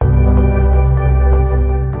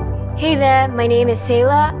Hey there, my name is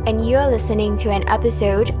Sayla, and you are listening to an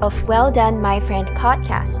episode of Well Done, My Friend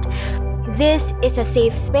podcast. This is a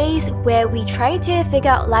safe space where we try to figure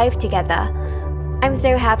out life together. I'm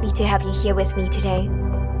so happy to have you here with me today.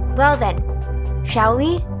 Well then, shall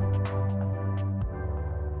we?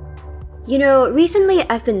 You know, recently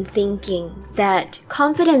I've been thinking that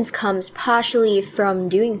confidence comes partially from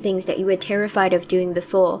doing things that you were terrified of doing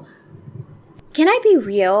before. Can I be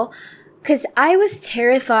real? Because I was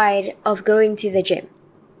terrified of going to the gym.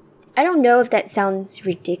 I don't know if that sounds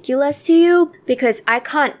ridiculous to you because I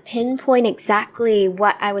can't pinpoint exactly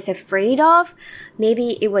what I was afraid of.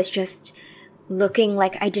 Maybe it was just looking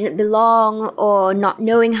like I didn't belong, or not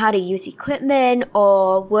knowing how to use equipment,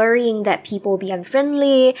 or worrying that people will be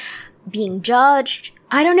unfriendly, being judged.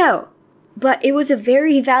 I don't know. But it was a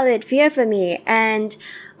very valid fear for me, and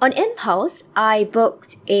on impulse, I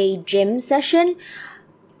booked a gym session.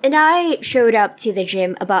 And I showed up to the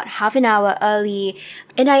gym about half an hour early,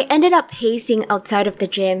 and I ended up pacing outside of the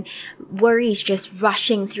gym, worries just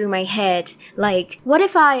rushing through my head. Like, what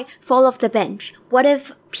if I fall off the bench? What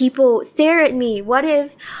if people stare at me? What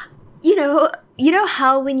if, you know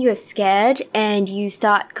how when you're scared and you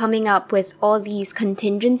start coming up with all these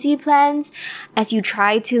contingency plans as you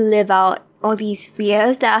try to live out all these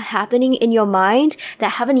fears that are happening in your mind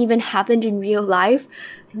that haven't even happened in real life?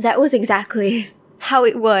 That was exactly how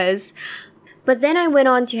it was. But then I went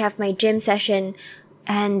on to have my gym session,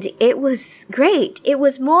 and it was great. It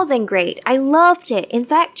was more than great. I loved it. In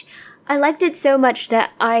fact, I liked it so much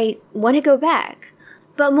that I want to go back.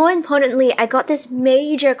 But more importantly, I got this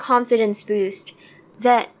major confidence boost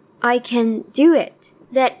that I can do it.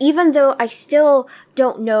 That even though I still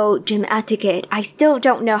don't know gym etiquette, I still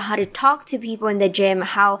don't know how to talk to people in the gym,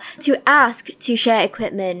 how to ask to share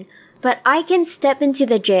equipment, but I can step into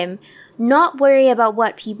the gym, not worry about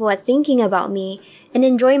what people are thinking about me, and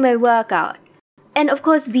enjoy my workout. And of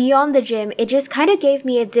course, beyond the gym, it just kind of gave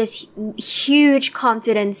me this huge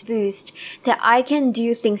confidence boost that I can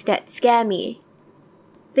do things that scare me.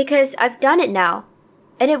 Because I've done it now,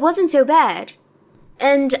 and it wasn't so bad.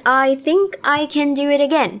 And I think I can do it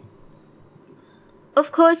again.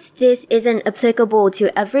 Of course, this isn't applicable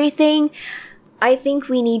to everything. I think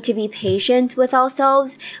we need to be patient with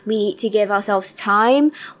ourselves. We need to give ourselves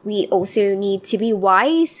time. We also need to be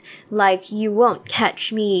wise. Like, you won't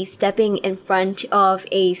catch me stepping in front of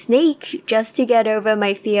a snake just to get over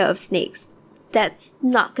my fear of snakes. That's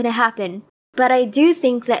not gonna happen. But I do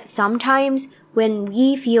think that sometimes when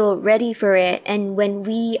we feel ready for it and when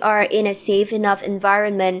we are in a safe enough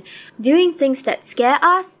environment, doing things that scare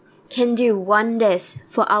us can do wonders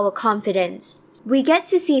for our confidence. We get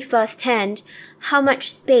to see firsthand how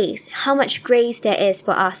much space, how much grace there is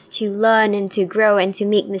for us to learn and to grow and to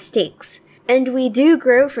make mistakes. And we do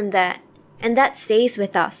grow from that, and that stays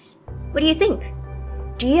with us. What do you think?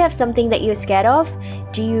 Do you have something that you're scared of?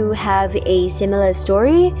 Do you have a similar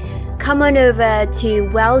story? Come on over to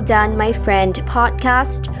Well Done, My Friend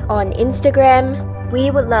podcast on Instagram. We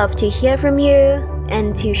would love to hear from you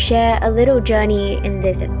and to share a little journey in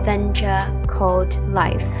this adventure called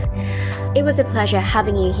life. It was a pleasure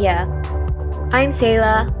having you here. I'm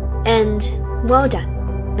Sayla, and well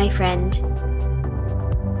done, my friend.